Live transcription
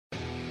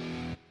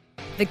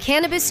The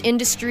cannabis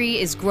industry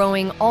is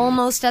growing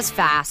almost as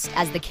fast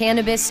as the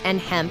cannabis and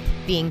hemp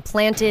being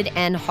planted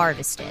and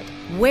harvested.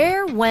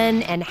 Where,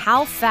 when, and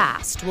how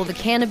fast will the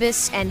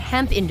cannabis and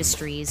hemp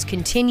industries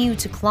continue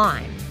to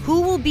climb? Who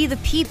will be the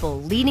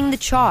people leading the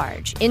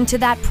charge into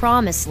that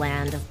promised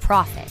land of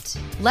profit?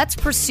 Let's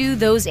pursue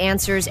those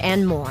answers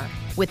and more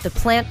with the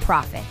Plant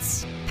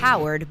Profits,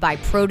 powered by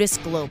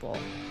Protus Global.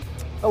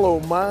 Hello,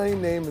 my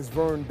name is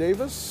Vern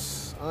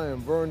Davis. I am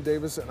Vern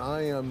Davis, and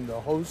I am the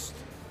host,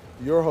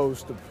 your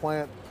host of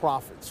Plant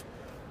Profits.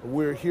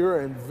 We're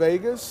here in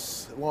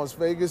Vegas, Las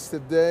Vegas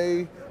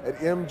today at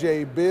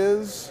MJ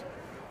Biz,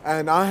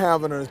 and I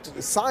have an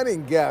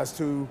exciting guest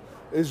who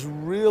is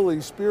really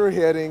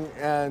spearheading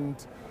and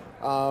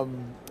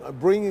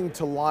bringing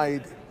to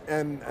light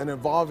an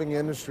evolving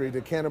industry,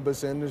 the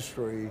cannabis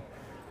industry,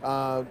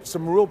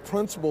 some real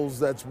principles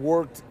that's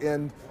worked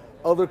in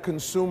other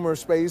consumer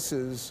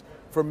spaces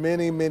for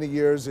many, many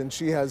years, and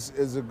she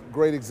is a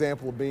great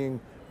example of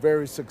being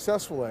very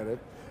successful at it.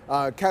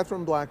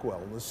 Catherine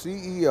Blackwell, the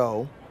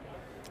CEO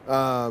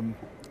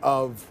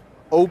of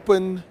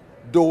Open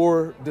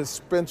Door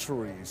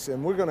Dispensaries,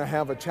 and we're going to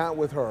have a chat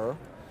with her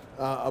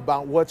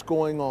about what's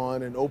going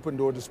on in Open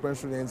Door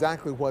Dispensary and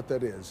exactly what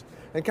that is.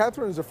 And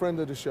Catherine is a friend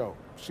of the show.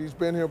 She's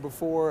been here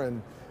before,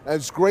 and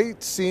it's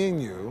great seeing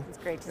you. It's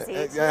great to see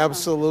you too.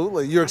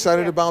 Absolutely. You're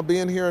excited about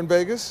being here in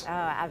Vegas? Oh,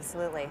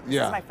 absolutely.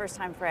 Yeah. This is my first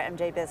time for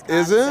MJ BizCon.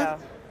 Is it? So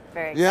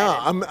very excited.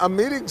 Yeah, I'm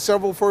meeting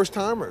several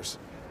first-timers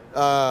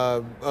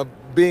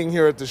being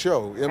here at the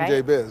show, MJ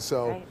Right. Biz.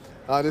 So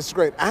this is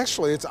great.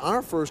 Actually, it's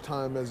our first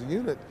time as a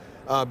unit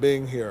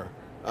being here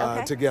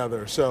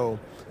together. So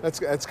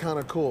that's kind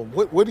of cool.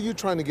 What are you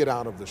trying to get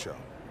out of the show?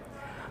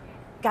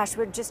 Gosh,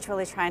 we're just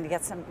really trying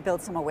to build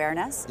some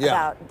awareness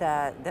about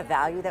the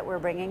value that we're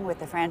bringing with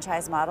the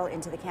franchise model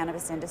into the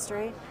cannabis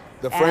industry.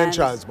 The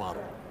franchise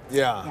model.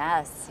 Yeah.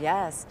 Yes,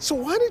 yes. So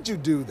why did you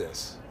do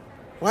this?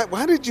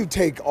 Why did you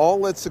take all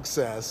that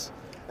success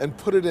and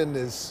put it in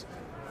this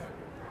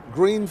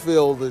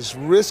greenfield, this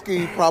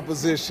risky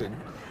proposition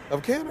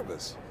of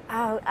cannabis?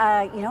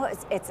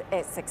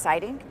 It's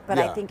exciting, but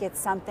I think it's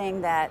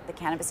something that the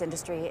cannabis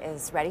industry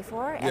is ready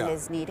for and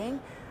is needing.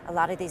 A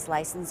lot of these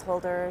license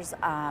holders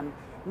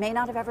may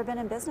not have ever been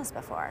in business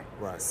before.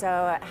 Right.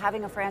 So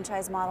having a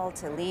franchise model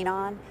to lean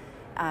on,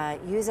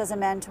 use as a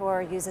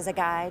mentor, use as a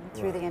guide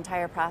through the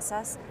entire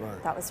process,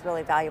 that was a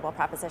really valuable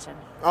proposition.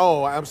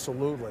 Oh,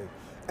 absolutely.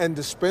 And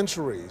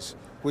dispensaries,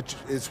 which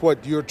is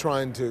what you're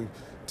trying to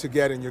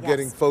get, and you're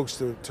getting folks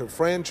to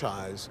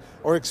franchise,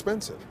 are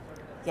expensive.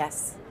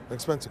 Yes.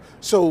 Expensive.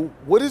 So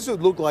what does it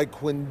look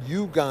like when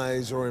you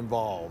guys are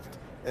involved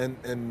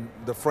in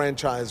the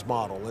franchise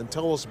model? And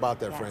tell us about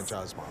that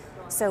franchise model.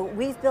 So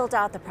we've built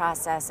out the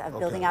process of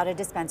building out a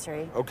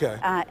dispensary. Okay.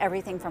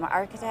 Everything from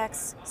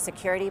architects,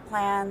 security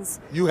plans.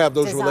 You have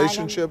those design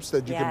relationships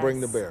that you can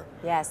bring to bear.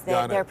 Yes,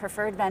 they're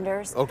preferred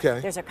vendors. Okay.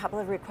 There's a couple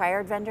of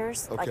required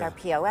vendors, like our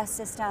POS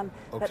system,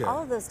 but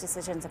all of those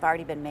decisions have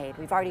already been made.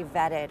 We've already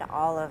vetted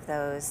all of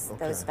those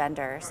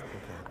vendors.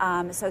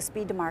 Okay. So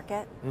speed to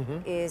market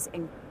is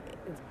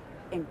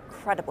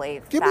incredibly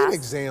fast. Give me an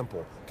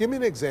example. Give me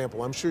an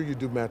example. I'm sure you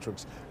do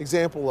metrics.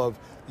 Example of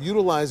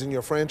utilizing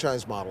your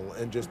franchise model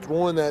and just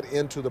throwing that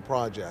into the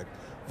project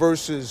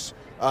versus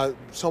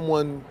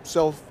someone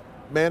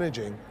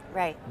self-managing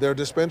their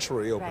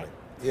dispensary opening. Right.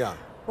 Yeah.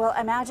 Well,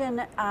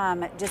 imagine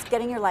just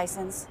getting your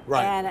license,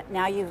 and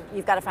now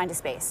you've got to find a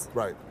space.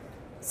 Right.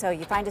 So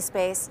you find a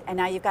space, and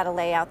now you've got to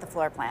lay out the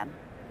floor plan.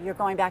 You're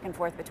going back and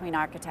forth between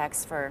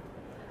architects for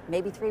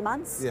maybe 3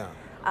 months. Yeah.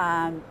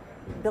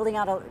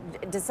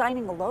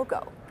 Designing a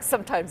logo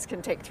sometimes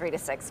can take 3 to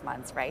 6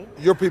 months, right?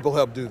 Your people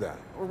help do that.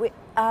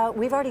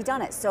 We've already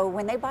done it. So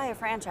when they buy a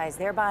franchise,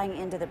 they're buying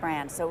into the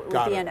brand. So it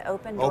would be an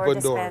Open Door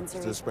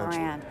Dispensaries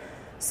brand.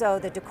 So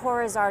the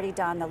decor is already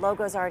done, the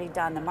logo's already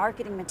done, the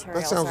marketing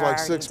materials are already done. That sounds like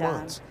 6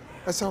 months.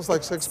 That sounds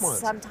like 6 months.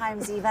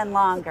 Sometimes even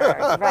longer,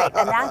 right?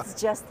 And that's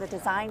just the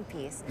design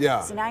piece.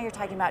 Yeah. So now you're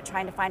talking about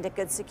trying to find a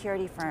good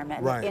security firm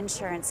and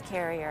insurance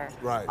carrier,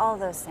 all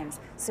those things.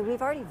 So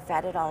we've already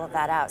vetted all of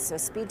that out. So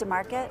speed to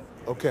market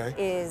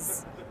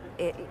is,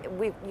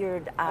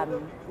 you're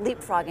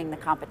leapfrogging the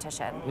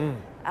competition.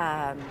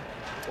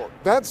 Well,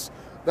 that's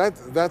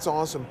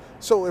awesome.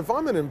 So if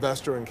I'm an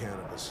investor in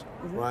cannabis,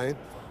 right,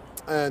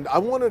 and I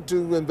wanted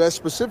to invest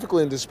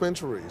specifically in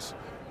dispensaries,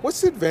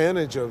 what's the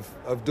advantage of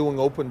doing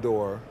Open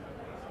Door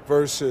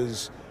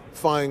versus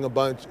finding a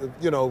bunch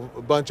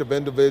of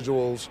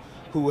individuals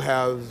who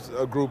have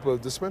a group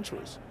of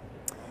dispensaries?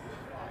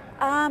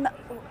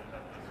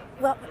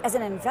 Well, as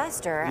an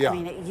investor, I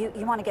mean,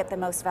 you want to get the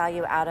most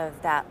value out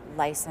of that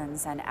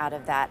license and out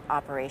of that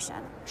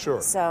operation.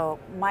 Sure. So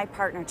my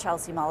partner,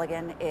 Chelsea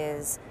Mulligan,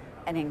 is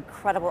an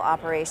incredible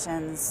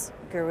operations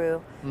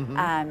guru.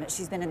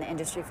 She's been in the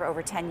industry for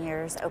over 10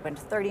 years, opened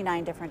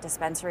 39 different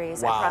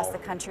dispensaries across the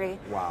country.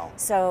 Wow.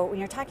 So when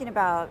you're talking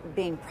about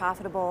being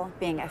profitable,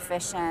 being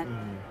efficient,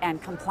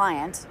 and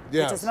compliant,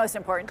 which is the most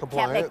important,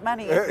 can't make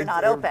money if you're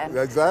not open.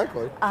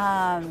 Exactly.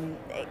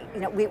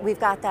 We've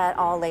got that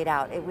all laid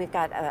out. We've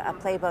got a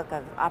playbook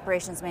of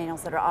operations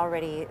manuals that are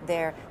already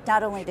there,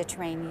 not only to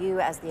train you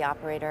as the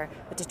operator,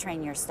 but to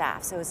train your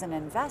staff. So as an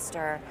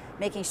investor,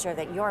 making sure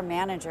that your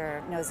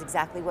manager knows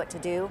exactly what to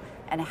do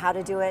and how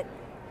to do it,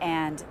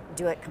 and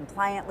do it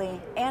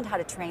compliantly, and how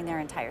to train their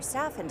entire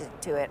staff into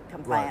do it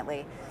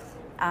compliantly.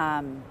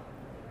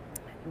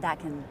 That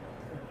can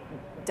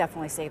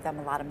definitely save them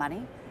a lot of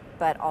money,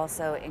 but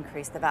also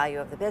increase the value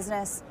of the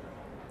business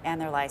and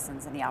their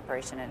license and the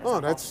operation in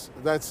itself.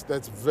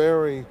 That's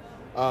very,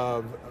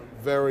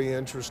 very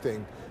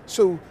interesting.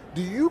 So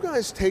do you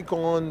guys take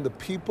on the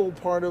people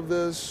part of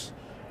this?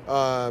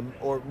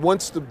 Or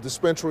once the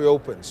dispensary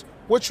opens,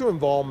 what's your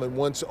involvement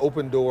once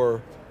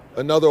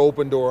another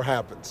open door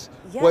happens?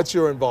 Yeah. What's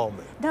your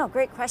involvement? No,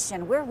 great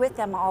question. We're with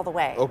them all the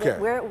way. Okay.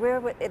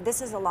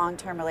 This is a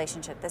long-term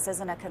relationship. This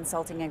isn't a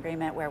consulting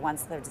agreement where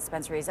once the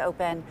dispensary is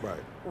open,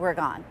 we're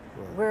gone.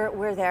 Right.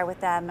 We're there with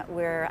them.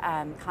 We're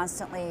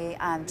constantly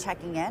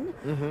checking in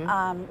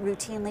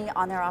routinely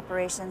on their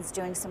operations,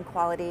 doing some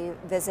quality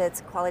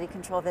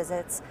control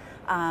visits,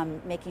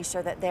 making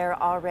sure that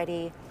they're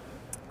already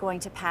going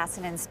to pass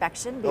an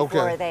inspection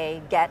before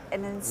they get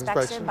an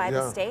inspection by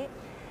the state.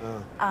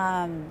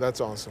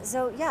 That's awesome.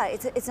 So yeah,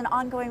 it's an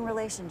ongoing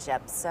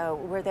relationship. So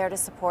we're there to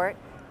support.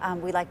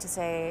 We like to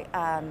say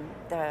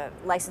the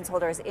license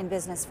holder is in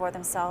business for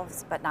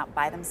themselves, but not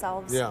by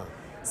themselves. Yeah.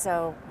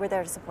 So we're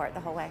there to support the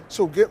whole way.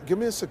 So give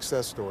me a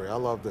success story. I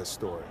love this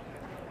story.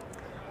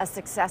 A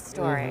success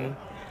story.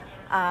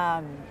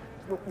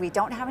 We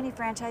don't have any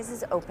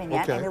franchises open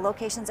yet, any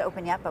locations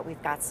open yet, but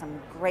we've got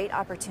some great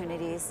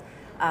opportunities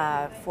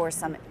for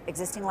some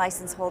existing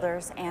license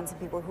holders and some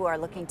people who are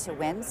looking to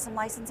win some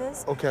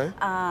licenses. Okay.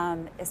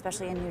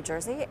 Especially in New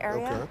Jersey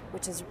area,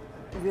 which is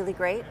really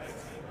great.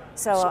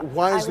 So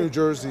why is New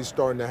Jersey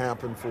starting to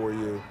happen for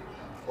you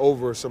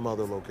over some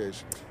other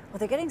locations? Well,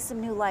 they're getting some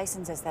new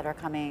licenses that are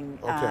coming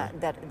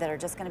that are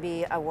just going to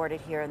be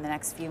awarded here in the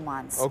next few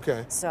months.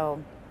 Okay.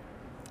 So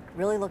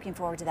really looking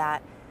forward to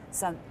that.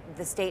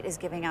 The state is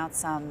giving out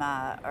some,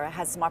 or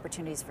has some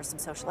opportunities for some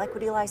social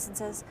equity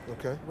licenses,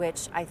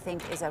 which I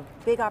think is a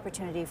big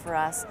opportunity for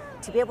us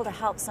to be able to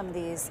help some of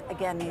these,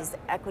 again, these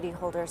equity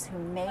holders who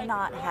may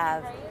not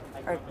have,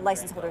 or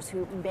license holders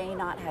who may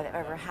not have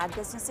ever had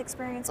business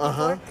experience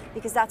before,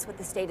 because that's what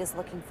the state is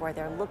looking for.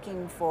 They're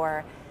looking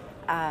for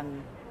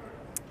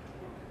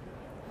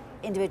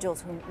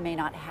individuals who may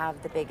not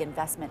have the big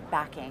investment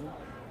backing,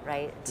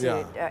 right?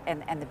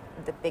 And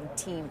the big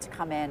team to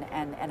come in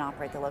and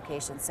operate the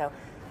location. So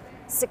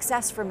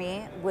success for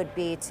me would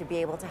be to be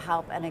able to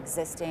help an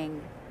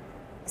existing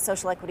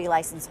social equity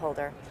license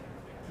holder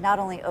not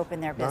only open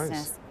their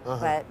business,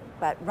 but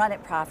run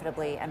it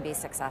profitably and be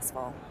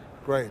successful.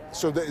 Great.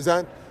 So is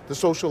that the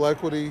social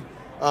equity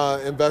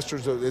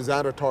investors, is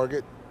that a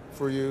target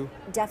for you?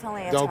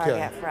 Definitely a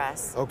target for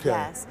us.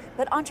 Yes.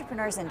 But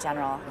entrepreneurs in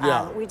general,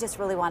 we just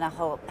really want to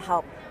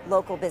help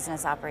local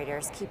business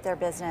operators keep their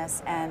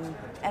business and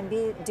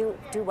do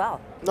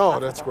well. No,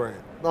 that's great.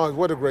 No,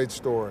 what a great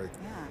story.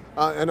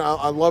 Yeah. And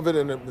I love it,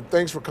 and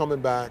thanks for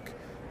coming back,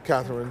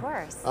 Catherine. Of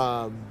course.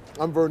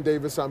 I'm Vern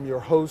Davis. I'm your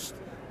host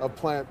of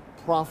Plant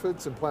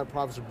Profits, and Plant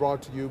Profits are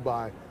brought to you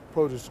by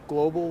Produce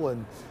Global,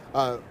 and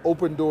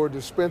Open Door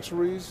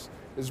Dispensaries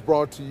is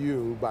brought to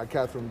you by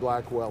Catherine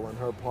Blackwell and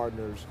her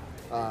partners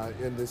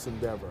in this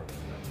endeavor.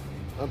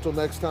 Until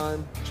next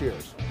time,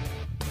 cheers.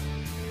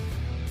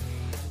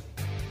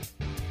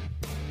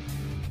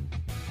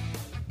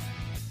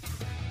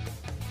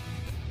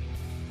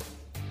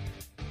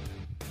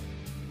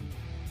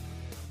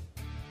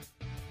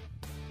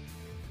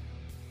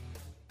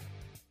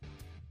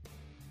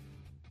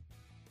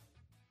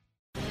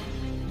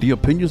 The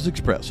opinions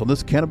expressed on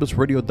this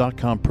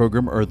CannabisRadio.com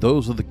program are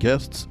those of the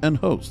guests and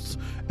hosts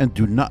and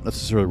do not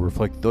necessarily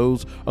reflect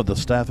those of the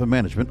staff and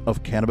management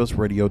of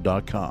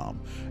CannabisRadio.com.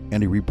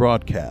 Any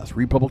rebroadcast,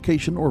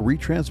 republication, or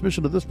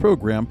retransmission of this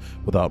program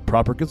without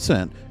proper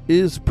consent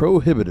is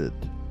prohibited.